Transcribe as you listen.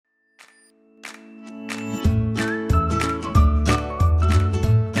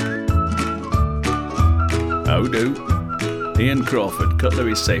How do? Ian Crawford,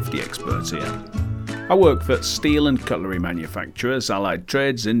 cutlery safety expert here. I work for Steel and Cutlery Manufacturers, Allied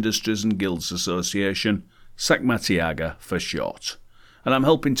Trades, Industries and Guilds Association, SACMATIAGA for short. And I'm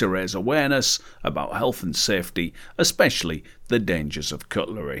helping to raise awareness about health and safety, especially the dangers of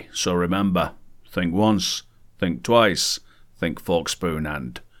cutlery. So remember, think once, think twice, think fork, spoon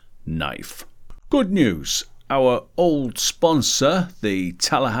and knife. Good news. Our old sponsor, the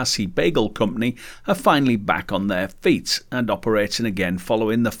Tallahassee Bagel Company, are finally back on their feet and operating again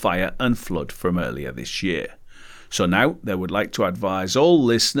following the fire and flood from earlier this year. So now they would like to advise all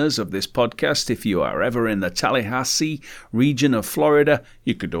listeners of this podcast, if you are ever in the Tallahassee region of Florida,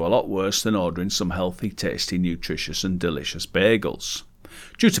 you could do a lot worse than ordering some healthy, tasty, nutritious and delicious bagels.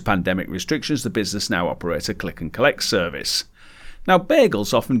 Due to pandemic restrictions, the business now operates a click and collect service. Now,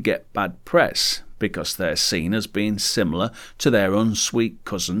 bagels often get bad press because they're seen as being similar to their unsweet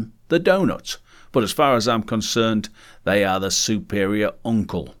cousin, the donut. But as far as I'm concerned, they are the superior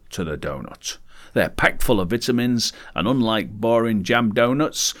uncle to the donut. They're packed full of vitamins, and unlike boring jam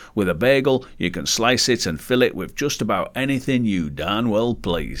donuts, with a bagel you can slice it and fill it with just about anything you darn well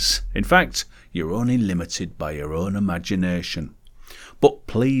please. In fact, you're only limited by your own imagination. But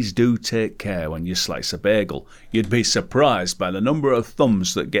please do take care when you slice a bagel. You'd be surprised by the number of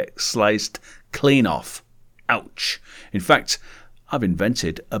thumbs that get sliced clean off. Ouch. In fact, I've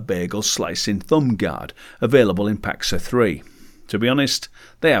invented a bagel slicing thumb guard, available in packs of 3. To be honest,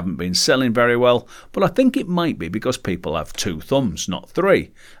 they haven't been selling very well, but I think it might be because people have 2 thumbs, not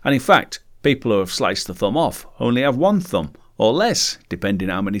 3. And in fact, people who have sliced the thumb off only have 1 thumb, or less, depending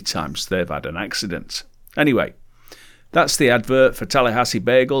how many times they've had an accident. Anyway, that's the advert for Tallahassee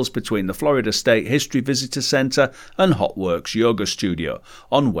Bagels between the Florida State History Visitor Center and Hotworks Yoga Studio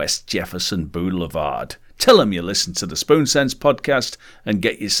on West Jefferson Boulevard. Tell them you listen to the Spoon Sense podcast and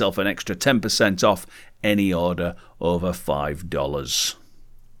get yourself an extra 10% off any order over $5.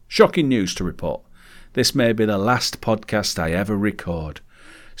 Shocking news to report. This may be the last podcast I ever record.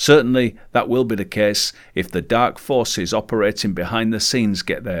 Certainly that will be the case if the dark forces operating behind the scenes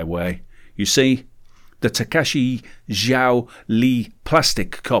get their way. You see, the Takashi Zhao Li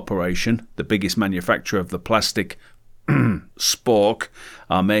Plastic Corporation, the biggest manufacturer of the plastic spork,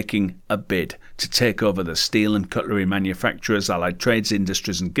 are making a bid to take over the Steel and Cutlery Manufacturers, Allied Trades,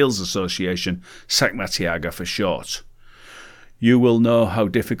 Industries and Guilds Association, SACMATIAGA for short. You will know how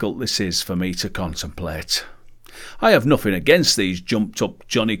difficult this is for me to contemplate. I have nothing against these jumped-up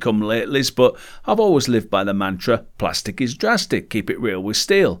Johnny-come-latelys, but I've always lived by the mantra, plastic is drastic, keep it real with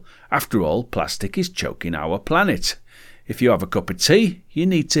steel. After all, plastic is choking our planet. If you have a cup of tea, you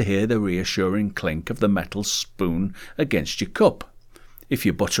need to hear the reassuring clink of the metal spoon against your cup. If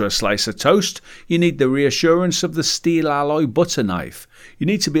you butter a slice of toast, you need the reassurance of the steel alloy butter knife. You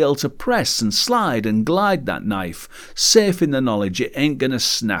need to be able to press and slide and glide that knife, safe in the knowledge it ain't going to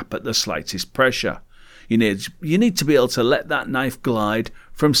snap at the slightest pressure. You need to be able to let that knife glide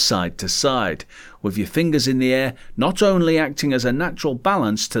from side to side, with your fingers in the air, not only acting as a natural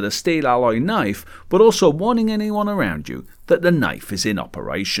balance to the steel alloy knife, but also warning anyone around you that the knife is in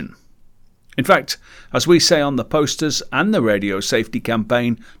operation. In fact, as we say on the posters and the radio safety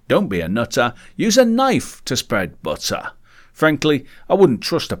campaign, don't be a nutter, use a knife to spread butter. Frankly, I wouldn't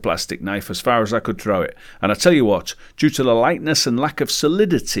trust a plastic knife as far as I could throw it, and I tell you what, due to the lightness and lack of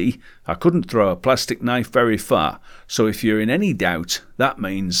solidity, I couldn't throw a plastic knife very far, so if you're in any doubt, that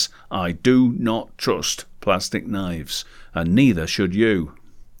means I do not trust plastic knives, and neither should you.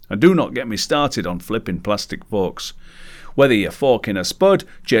 And do not get me started on flipping plastic forks. Whether you're forking a spud,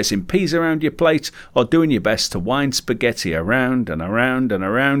 chasing peas around your plate, or doing your best to wind spaghetti around and around and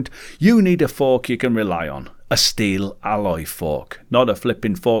around, you need a fork you can rely on. A steel alloy fork, not a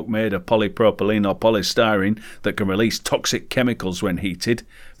flipping fork made of polypropylene or polystyrene that can release toxic chemicals when heated.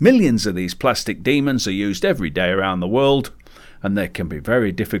 Millions of these plastic demons are used every day around the world, and they can be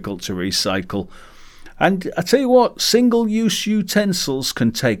very difficult to recycle. And I tell you what, single-use utensils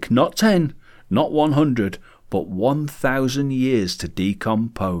can take not 10, not 100, but 1,000 years to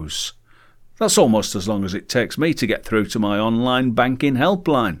decompose. That's almost as long as it takes me to get through to my online banking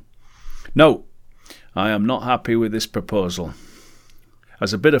helpline. No, I am not happy with this proposal.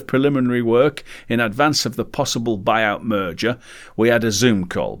 As a bit of preliminary work in advance of the possible buyout merger, we had a Zoom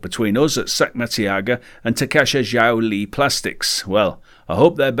call between us at SACMATIAGA and Takashi Zhao Li Plastics. Well, I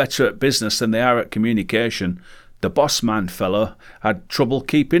hope they're better at business than they are at communication. The boss man fellow had trouble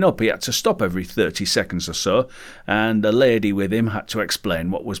keeping up. He had to stop every 30 seconds or so, and the lady with him had to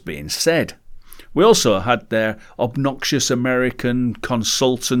explain what was being said. We also had their obnoxious American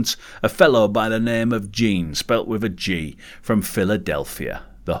consultant, a fellow by the name of Gene, spelt with a G, from Philadelphia.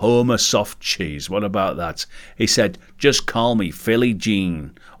 the home of soft cheese. What about that? He said, just call me Philly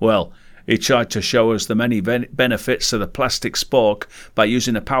Jean. Well, he tried to show us the many benefits of the plastic spork by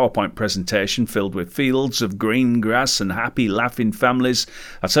using a PowerPoint presentation filled with fields of green grass and happy laughing families.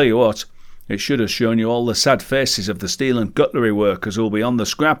 I tell you what, it should have shown you all the sad faces of the steel and cutlery workers who'll be on the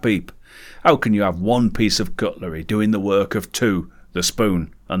scrap heap. How can you have one piece of cutlery doing the work of two, the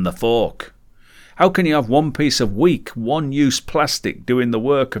spoon and the fork? How can you have one piece of weak, one-use plastic doing the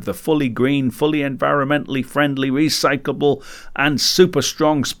work of the fully green, fully environmentally friendly, recyclable and super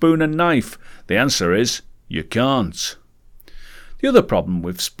strong spoon and knife? The answer is, you can't. The other problem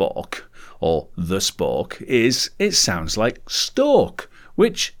with spork, or the spork, is it sounds like stork,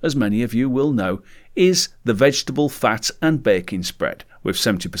 which, as many of you will know, is the vegetable fat and baking spread, with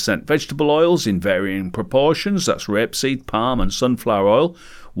 70% vegetable oils in varying proportions, that's rapeseed, palm and sunflower oil,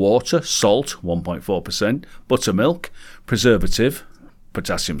 water, salt, 1.4%, buttermilk, preservative,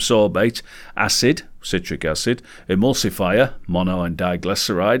 potassium sorbate, acid, citric acid, emulsifier, mono and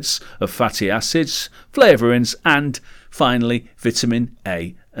diglycerides of fatty acids, flavourings, and, finally, vitamin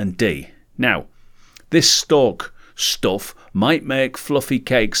A and D. Now, this stork stuff might make fluffy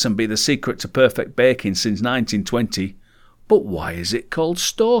cakes and be the secret to perfect baking since 1920, but why is it called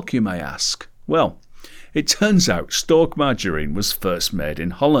stork, you may ask? Well, it turns out stork margarine was first made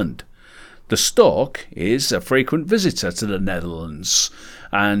in Holland. The stork is a frequent visitor to the Netherlands,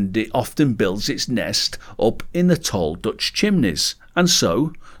 and it often builds its nest up in the tall Dutch chimneys, and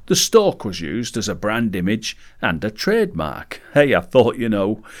so the stork was used as a brand image and a trademark. Hey, I thought,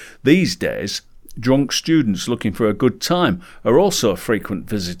 these days drunk students looking for a good time are also frequent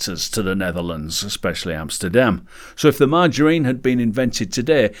visitors to the Netherlands, especially Amsterdam. So if the margarine had been invented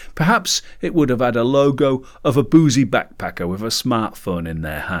today, perhaps it would have had a logo of a boozy backpacker with a smartphone in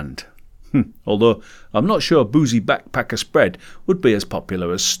their hand. Although I'm not sure boozy backpacker spread would be as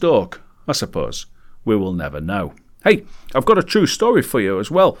popular as stork. I suppose we will never know. Hey, I've got a true story for you as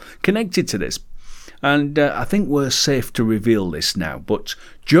well, connected to this. And I think we're safe to reveal this now, but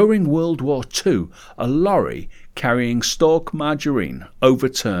during World War II, a lorry carrying stork margarine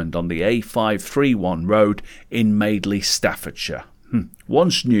overturned on the A531 road in Madeley, Staffordshire.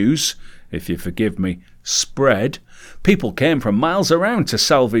 Once news, if you forgive me, spread, people came from miles around to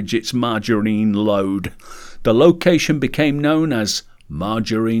salvage its margarine load. The location became known as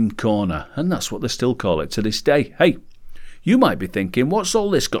Margarine Corner, and that's what they still call it to this day. Hey, you might be thinking, what's all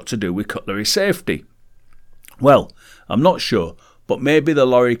this got to do with cutlery safety? Well, I'm not sure, but maybe the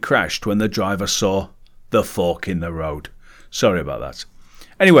lorry crashed when the driver saw the fork in the road. Sorry about that.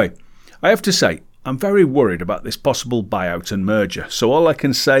 Anyway, I have to say, I'm very worried about this possible buyout and merger, so all I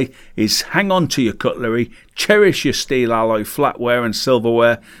can say is hang on to your cutlery, cherish your steel alloy flatware and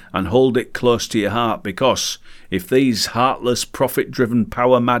silverware, and hold it close to your heart, because if these heartless, profit-driven,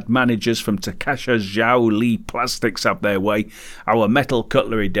 power-mad managers from Takasha Zhao Li Plastics have their way, our metal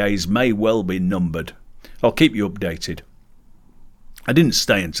cutlery days may well be numbered. I'll keep you updated. I didn't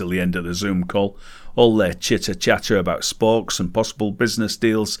stay until the end of the Zoom call. All their chitter-chatter about sporks and possible business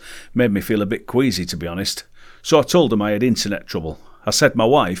deals made me feel a bit queasy, to be honest. So I told them I had internet trouble. I said my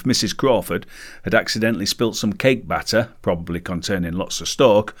wife, Mrs. Crawford, had accidentally spilt some cake batter, probably containing lots of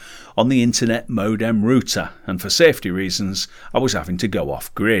stork, on the internet modem router, and for safety reasons I was having to go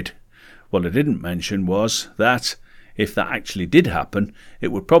off-grid. What I didn't mention was that, if that actually did happen, it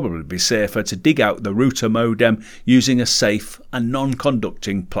would probably be safer to dig out the router modem using a safe and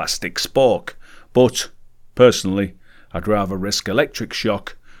non-conducting plastic spork. But, personally, I'd rather risk electric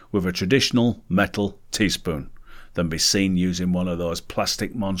shock with a traditional metal teaspoon than be seen using one of those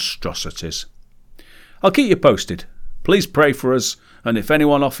plastic monstrosities. I'll keep you posted. Please pray for us, and if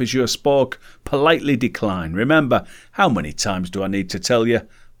anyone offers you a spork, politely decline. Remember, how many times do I need to tell you?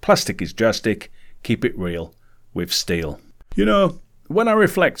 Plastic is drastic. Keep it real with steel. When I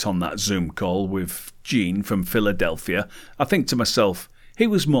reflect on that Zoom call with Gene from Philadelphia, I think to myself, he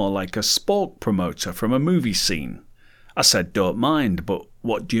was more like a spork promoter from a movie scene. I said, don't mind, but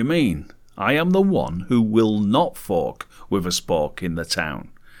what do you mean? I am the one who will not fork with a spork in the town.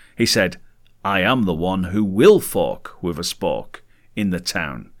 He said, I am the one who will fork with a spork in the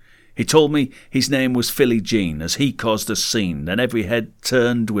town. He told me his name was Philly Jean as he caused a scene, then every head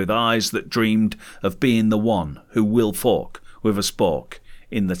turned with eyes that dreamed of being the one who will fork with a spork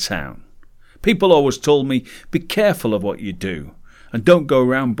in the town. People always told me, be careful of what you do and don't go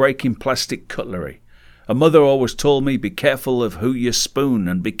around breaking plastic cutlery. A mother always told me, be careful of who you spoon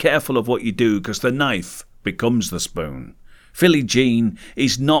and be careful of what you do because the knife becomes the spoon. Philly Jean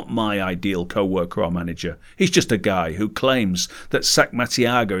is not my ideal co-worker or manager. He's just a guy who claims that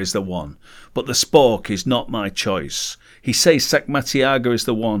Sakmatiaga is the one, but the spork is not my choice. He says Sakmatiaga is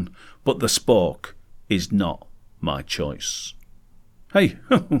the one, but the spork is not my choice. Hey,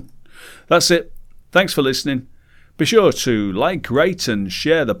 that's it. Thanks for listening. Be sure to like, rate and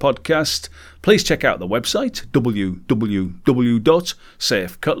share the podcast. Please check out the website,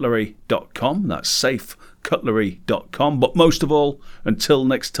 www.safecutlery.com. That's safecutlery.com. But most of all, until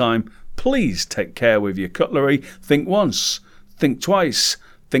next time, please take care with your cutlery. Think once, think twice,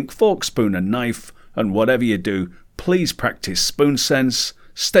 think fork, spoon and knife. And whatever you do, please practice spoon sense.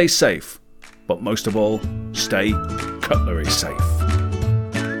 Stay safe. But most of all, stay cutlery safe.